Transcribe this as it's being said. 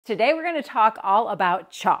Today we're going to talk all about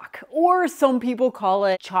chalk, or some people call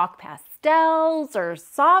it chalk pastels or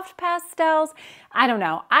soft pastels. I don't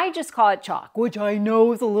know. I just call it chalk, which I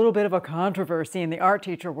know is a little bit of a controversy in the art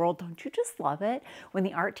teacher world. Don't you just love it when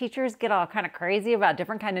the art teachers get all kind of crazy about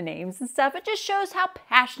different kind of names and stuff? It just shows how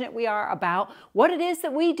passionate we are about what it is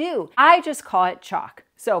that we do. I just call it chalk.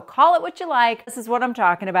 So call it what you like. This is what I'm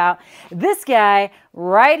talking about. This guy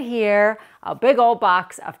right here, a big old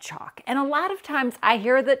box of chalk. And a lot of times I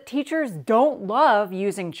hear that teachers don't love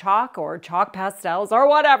using chalk or chalk pastels or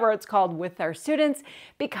whatever it's called with their students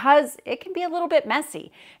because it can be a little bit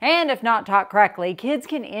messy. And if not taught correctly, kids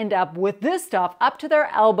can end up with this stuff up to their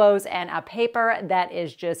elbows and a paper that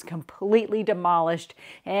is just completely demolished.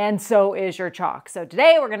 And so is your chalk. So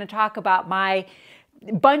today we're going to talk about my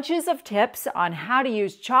bunches of tips on how to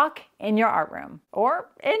use chalk in your art room or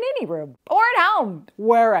in any room or at home,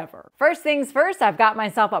 wherever. First things first, I've got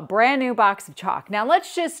myself a brand new box of chalk. Now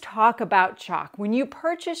let's just talk about chalk. When you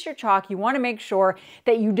purchase your chalk, you want to make sure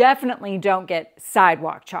that you definitely don't get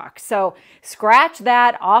sidewalk chalk. So scratch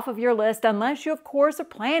that off of your list unless you of course are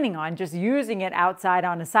planning on just using it outside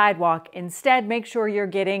on a sidewalk. Instead, make sure you're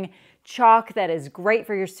getting chalk that is great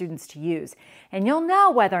for your students to use. And you'll know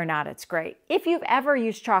whether or not it's great. If you've ever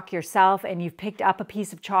used chalk yourself and you've picked up a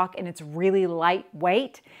piece of chalk and it's really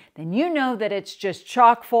lightweight, then you know that it's just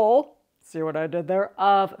chock full, see what I did there,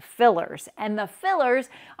 of fillers. And the fillers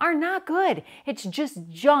are not good. It's just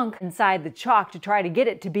junk inside the chalk to try to get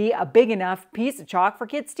it to be a big enough piece of chalk for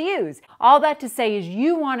kids to use. All that to say is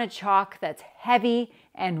you want a chalk that's heavy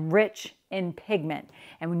and rich in pigment.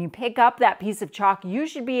 And when you pick up that piece of chalk, you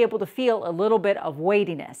should be able to feel a little bit of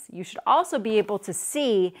weightiness. You should also be able to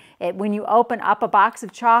see it when you open up a box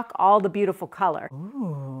of chalk, all the beautiful color.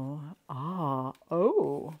 Ooh,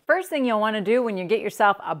 oh. First thing you'll want to do when you get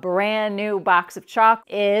yourself a brand new box of chalk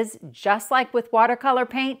is, just like with watercolor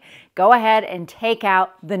paint, go ahead and take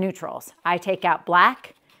out the neutrals. I take out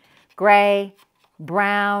black, gray,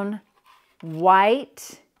 brown,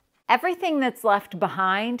 white. Everything that's left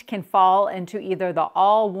behind can fall into either the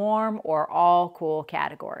all warm or all cool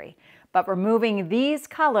category. But removing these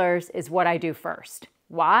colors is what I do first.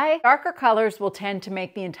 Why? Darker colors will tend to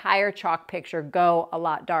make the entire chalk picture go a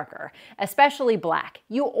lot darker, especially black.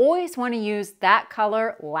 You always want to use that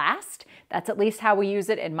color last. That's at least how we use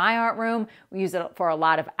it in my art room. We use it for a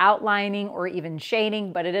lot of outlining or even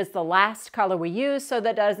shading, but it is the last color we use so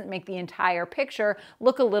that doesn't make the entire picture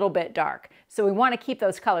look a little bit dark. So we want to keep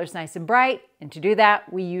those colors nice and bright, and to do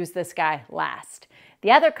that, we use this guy last.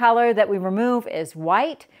 The other color that we remove is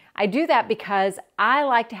white. I do that because I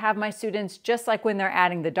like to have my students, just like when they're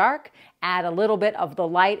adding the dark, add a little bit of the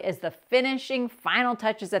light as the finishing final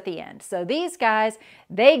touches at the end. So these guys,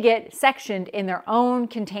 they get sectioned in their own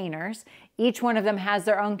containers. Each one of them has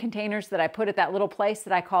their own containers that I put at that little place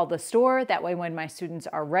that I call the store. That way when my students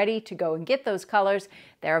are ready to go and get those colors,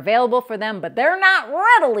 they're available for them, but they're not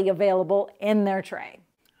readily available in their tray.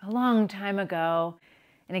 A long time ago,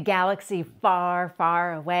 in a galaxy far,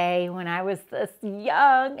 far away, when I was this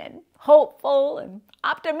young and hopeful and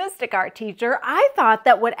optimistic art teacher, I thought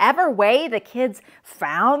that whatever way the kids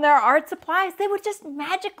found their art supplies, they would just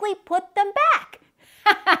magically put them back.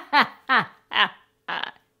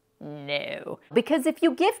 No. Because if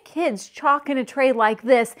you give kids chalk in a tray like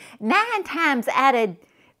this, 9 times out of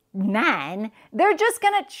 9, they're just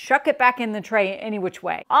gonna chuck it back in the tray any which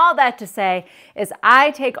way. All that to say is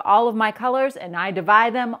I take all of my colors and I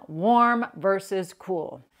divide them warm versus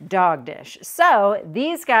cool. Dog dish. So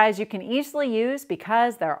these guys you can easily use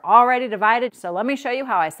because they're already divided. So let me show you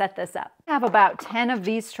how I set this up. I have about 10 of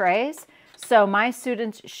these trays. So my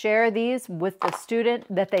students share these with the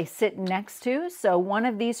student that they sit next to. So one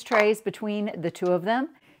of these trays between the two of them.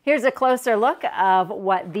 Here's a closer look of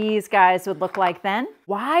what these guys would look like then.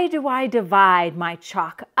 Why do I divide my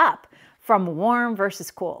chalk up from warm versus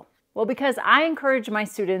cool? Well, because I encourage my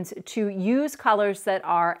students to use colors that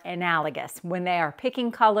are analogous when they are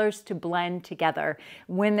picking colors to blend together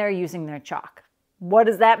when they're using their chalk. What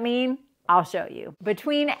does that mean? I'll show you.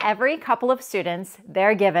 Between every couple of students,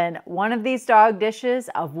 they're given one of these dog dishes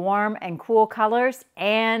of warm and cool colors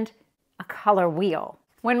and a color wheel.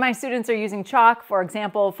 When my students are using chalk, for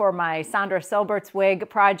example, for my Sandra Silbert's wig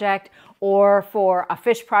project or for a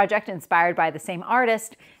fish project inspired by the same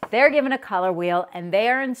artist, they're given a color wheel and they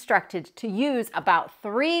are instructed to use about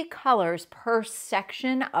 3 colors per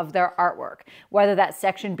section of their artwork. Whether that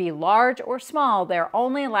section be large or small, they're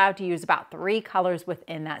only allowed to use about 3 colors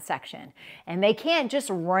within that section. And they can't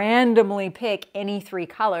just randomly pick any 3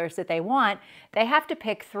 colors that they want. They have to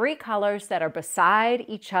pick 3 colors that are beside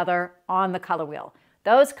each other on the color wheel.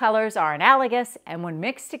 Those colors are analogous, and when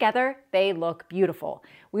mixed together, they look beautiful.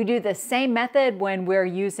 We do the same method when we're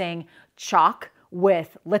using chalk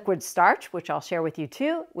with liquid starch, which I'll share with you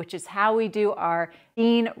too, which is how we do our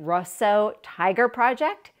Dean Rosso Tiger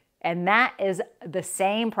project. And that is the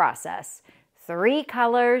same process. 3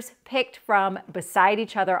 colors picked from beside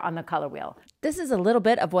each other on the color wheel. This is a little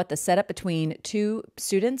bit of what the setup between 2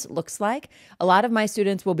 students looks like. A lot of my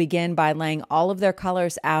students will begin by laying all of their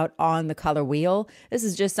colors out on the color wheel. This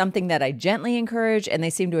is just something that I gently encourage, and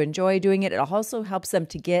they seem to enjoy doing it. It also helps them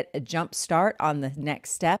to get a jump start on the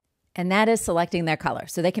next step, and that is selecting their color.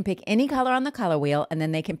 So they can pick any color on the color wheel, and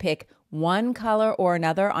then they can pick one color or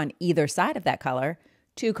another on either side of that color,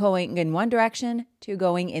 2 going in one direction, 2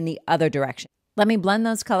 going in the other direction. Let me blend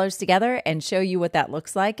those colors together and show you what that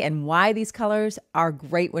looks like and why these colors are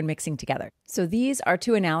great when mixing together. So these are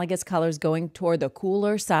 2 analogous colors going toward the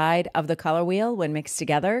cooler side of the color wheel. When mixed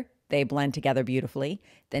together, they blend together beautifully.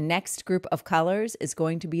 The next group of colors is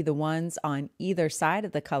going to be the ones on either side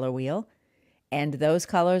of the color wheel. And those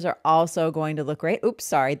colors are also going to look great. Oops,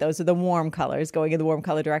 sorry. Those are the warm colors going in the warm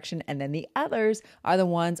color direction. And then the others are the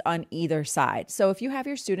ones on either side. So if you have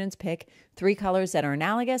your students pick 3 colors that are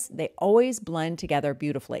analogous, they always blend together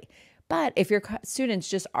beautifully. But if your students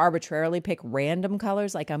just arbitrarily pick random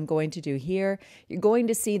colors like I'm going to do here, you're going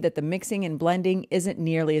to see that the mixing and blending isn't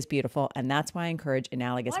nearly as beautiful, and that's why I encourage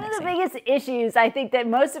analogous mixing. One of the biggest issues I think that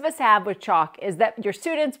most of us have with chalk is that your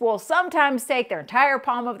students will sometimes take their entire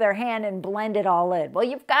palm of their hand and blend it all in. Well,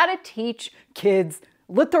 you've got to teach kids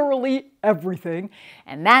literally everything,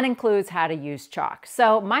 and that includes how to use chalk.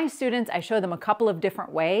 So my students, I show them a couple of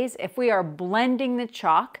different ways. If we are blending the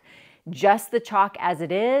chalk, just the chalk as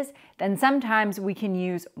it is, then sometimes we can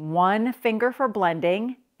use 1 finger for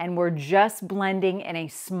blending and we're just blending in a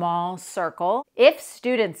small circle. If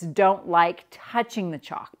students don't like touching the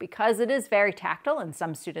chalk because it is very tactile and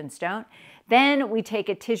some students don't, then we take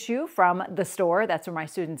a tissue from the store, that's where my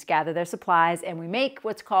students gather their supplies, and we make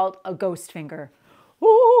what's called a ghost finger.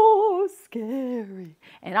 Oh, scary.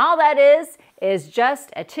 And all that is just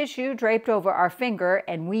a tissue draped over our finger,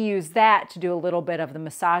 and we use that to do a little bit of the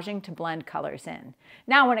massaging to blend colors in.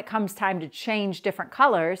 Now, when it comes time to change different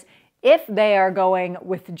colors, if they are going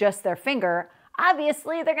with just their finger,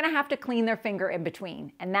 obviously they're gonna have to clean their finger in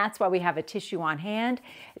between. And that's why we have a tissue on hand.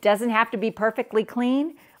 It doesn't have to be perfectly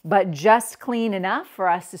clean, but just clean enough for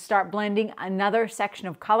us to start blending another section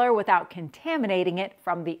of color without contaminating it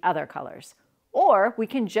from the other colors. Or we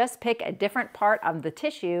can just pick a different part of the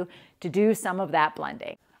tissue to do some of that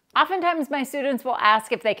blending. Oftentimes my students will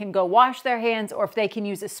ask if they can go wash their hands or if they can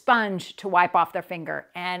use a sponge to wipe off their finger.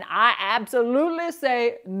 And I absolutely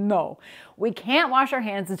say no. We can't wash our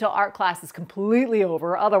hands until art class is completely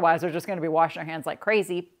over. Otherwise, they're just going to be washing their hands like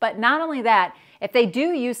crazy. But not only that, if they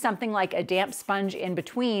do use something like a damp sponge in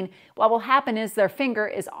between, what will happen is their finger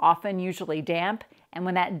is often usually damp. And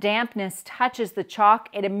when that dampness touches the chalk,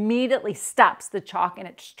 it immediately stops the chalk in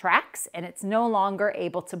its tracks and it's no longer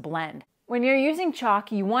able to blend. When you're using chalk,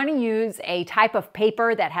 you want to use a type of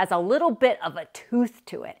paper that has a little bit of a tooth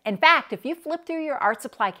to it. In fact, if you flip through your art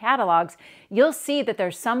supply catalogs, you'll see that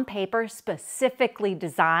there's some paper specifically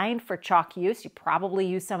designed for chalk use. You probably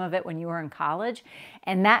used some of it when you were in college.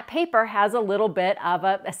 And that paper has a little bit of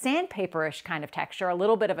a sandpaperish kind of texture, a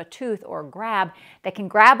little bit of a tooth or grab that can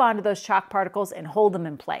grab onto those chalk particles and hold them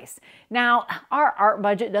in place. Now, our art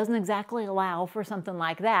budget doesn't exactly allow for something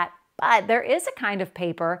like that. But there is a kind of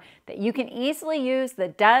paper that you can easily use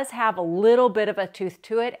that does have a little bit of a tooth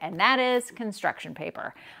to it, and that is construction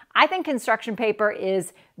paper. I think construction paper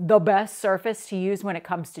is the best surface to use when it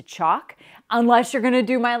comes to chalk, unless you're gonna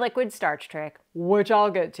do my liquid starch trick, which I'll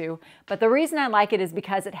get to. But the reason I like it is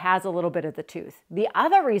because it has a little bit of the tooth. The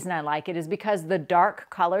other reason I like it is because the dark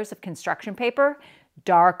colors of construction paper,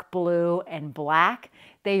 dark blue and black,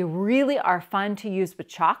 they really are fun to use with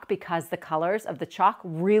chalk because the colors of the chalk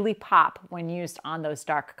really pop when used on those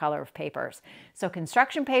dark color of papers. So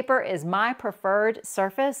construction paper is my preferred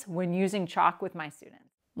surface when using chalk with my students.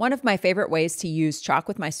 One of my favorite ways to use chalk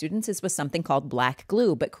with my students is with something called black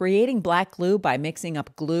glue, but creating black glue by mixing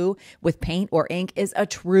up glue with paint or ink is a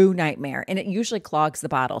true nightmare, and it usually clogs the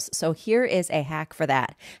bottles. So here is a hack for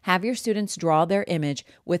that. Have your students draw their image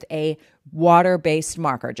with a water-based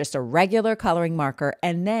marker, just a regular coloring marker,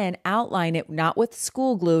 and then outline it not with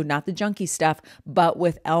school glue, not the junky stuff, but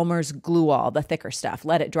with Elmer's glue all, the thicker stuff.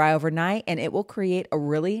 Let it dry overnight, and it will create a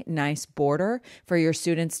really nice border for your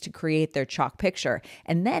students to create their chalk picture.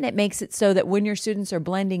 And then it makes it so that when your students are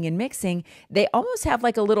blending and mixing, they almost have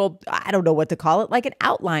like a little, I don't know what to call it, like an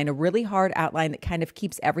outline, a really hard outline that kind of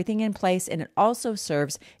keeps everything in place, and it also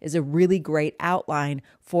serves as a really great outline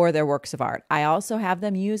for their works of art. I also have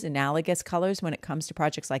them use analogous colors when it comes to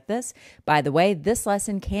projects like this. By the way, this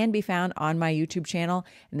lesson can be found on my YouTube channel,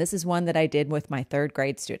 and this is one that I did with my 3rd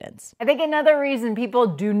grade students. I think another reason people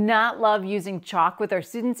do not love using chalk with their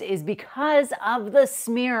students is because of the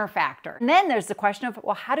smear factor. And then there's the question of,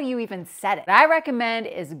 well, how do you even set it? What I recommend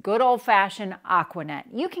is good old-fashioned Aquanet.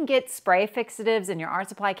 You can get spray fixatives in your art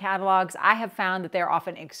supply catalogs. I have found that they're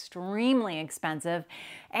often extremely expensive,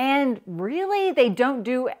 and really they don't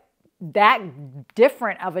do that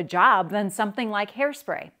different of a job than something like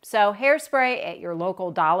hairspray. So hairspray at your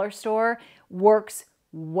local dollar store works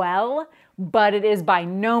well, but it is by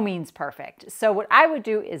no means perfect. So what I would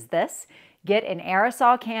do is this: get an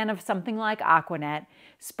aerosol can of something like Aquanet,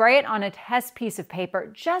 spray it on a test piece of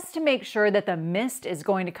paper just to make sure that the mist is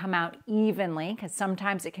going to come out evenly, because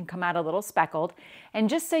sometimes it can come out a little speckled. And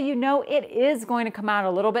just so you know, it is going to come out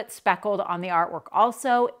a little bit speckled on the artwork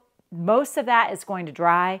also. Most of that is going to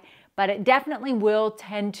dry, but it definitely will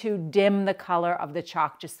tend to dim the color of the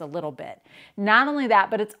chalk just a little bit. Not only that,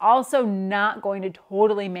 but it's also not going to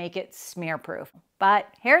totally make it smear proof. But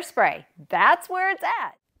hairspray, that's where it's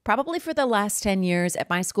at. Probably for the last 10 years at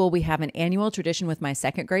my school, we have an annual tradition with my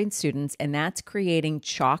 2nd grade students, and that's creating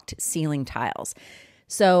chalked ceiling tiles.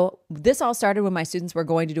 So this all started when my students were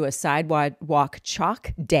going to do a sidewalk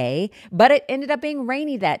chalk day, but it ended up being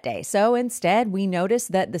rainy that day. So instead, we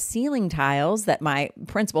noticed that the ceiling tiles that my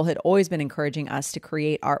principal had always been encouraging us to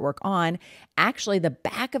create artwork on, actually the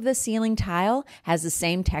back of the ceiling tile has the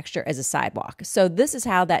same texture as a sidewalk. So this is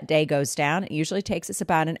how that day goes down. It usually takes us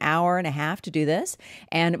about an hour and a half to do this.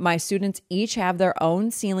 And my students each have their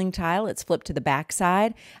own ceiling tile. It's flipped to the back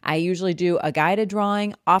side. I usually do a guided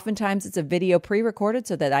drawing. Oftentimes it's a video pre-recorded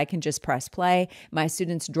so that I can just press play. My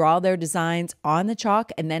students draw their designs on the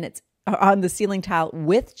chalk, and then it's on the ceiling tile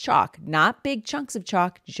with chalk, not big chunks of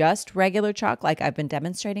chalk, just regular chalk like I've been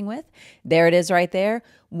demonstrating with. There it is right there.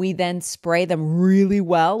 We then spray them really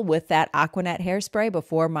well with that Aquanet hairspray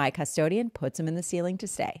before my custodian puts them in the ceiling to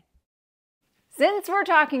stay. Since we're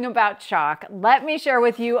talking about chalk, let me share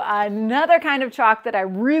with you another kind of chalk that I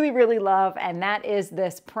really love, and that is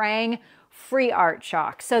this Prang Free Art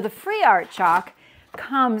chalk. So the Free Art chalk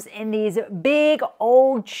comes in these big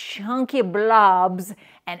old chunky blobs,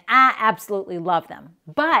 and I absolutely love them.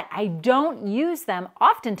 But I don't use them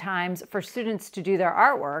oftentimes for students to do their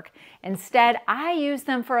artwork. Instead, I use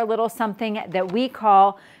them for a little something that we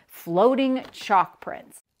call floating chalk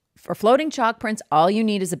prints. For floating chalk prints, all you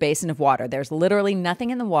need is a basin of water. There's literally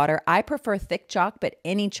nothing in the water. I prefer thick chalk, but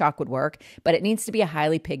any chalk would work, but it needs to be a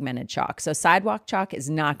highly pigmented chalk. So sidewalk chalk is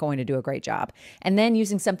not going to do a great job. And then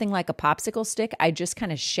using something like a popsicle stick, I just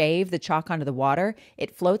kind of shave the chalk onto the water.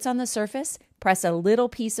 It floats on the surface. Press a little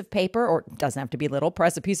piece of paper, or it doesn't have to be little,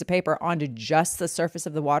 press a piece of paper onto just the surface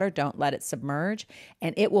of the water. Don't let it submerge.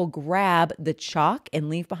 And it will grab the chalk and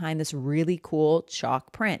leave behind this really cool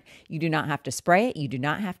chalk print. You do not have to spray it. You do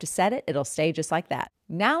not have to set it. It'll stay just like that.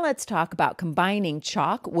 Now let's talk about combining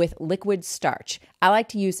chalk with liquid starch. I like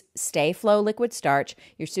to use Stay Flow liquid starch.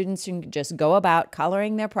 Your students can just go about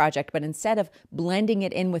coloring their project, but instead of blending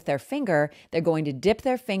it in with their finger, they're going to dip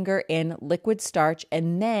their finger in liquid starch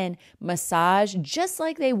and then massage just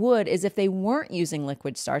like they would as if they weren't using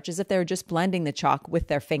liquid starch, as if they were just blending the chalk with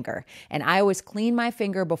their finger. And I always clean my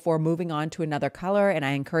finger before moving on to another color, and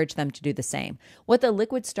I encourage them to do the same. What the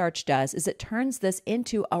liquid starch does is it turns this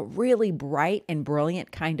into a really bright and brilliant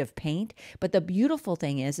kind of paint. But the beautiful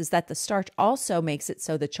thing is that the starch also makes it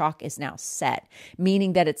so the chalk is now set,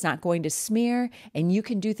 meaning that it's not going to smear, and you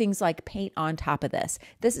can do things like paint on top of this.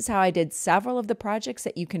 This is how I did several of the projects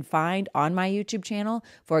that you can find on my YouTube channel.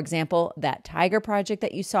 For example, that tiger project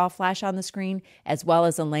that you saw flash on the screen, as well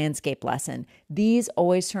as a landscape lesson. These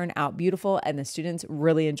always turn out beautiful, and the students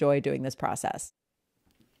really enjoy doing this process.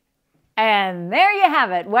 And there you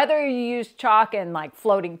have it. Whether you use chalk in like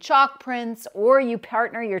floating chalk prints, or you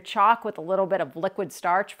partner your chalk with a little bit of liquid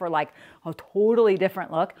starch for like a totally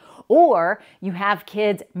different look, or you have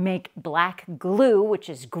kids make black glue, which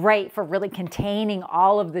is great for really containing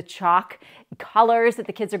all of the chalk colors that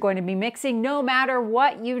the kids are going to be mixing. No matter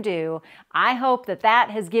what you do, I hope that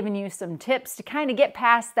that has given you some tips to kind of get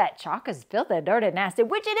past that chalk is filthy, dirty, nasty,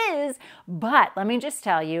 which it is. But let me just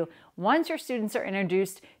tell you, once your students are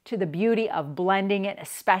introduced to the beauty of blending it,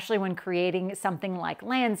 especially when creating something like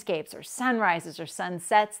landscapes or sunrises or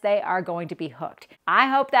sunsets, they are going to be hooked. I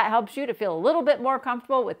hope that helps you to feel a little bit more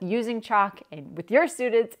comfortable with using chalk and with your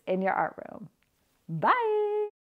students in your art room. Bye!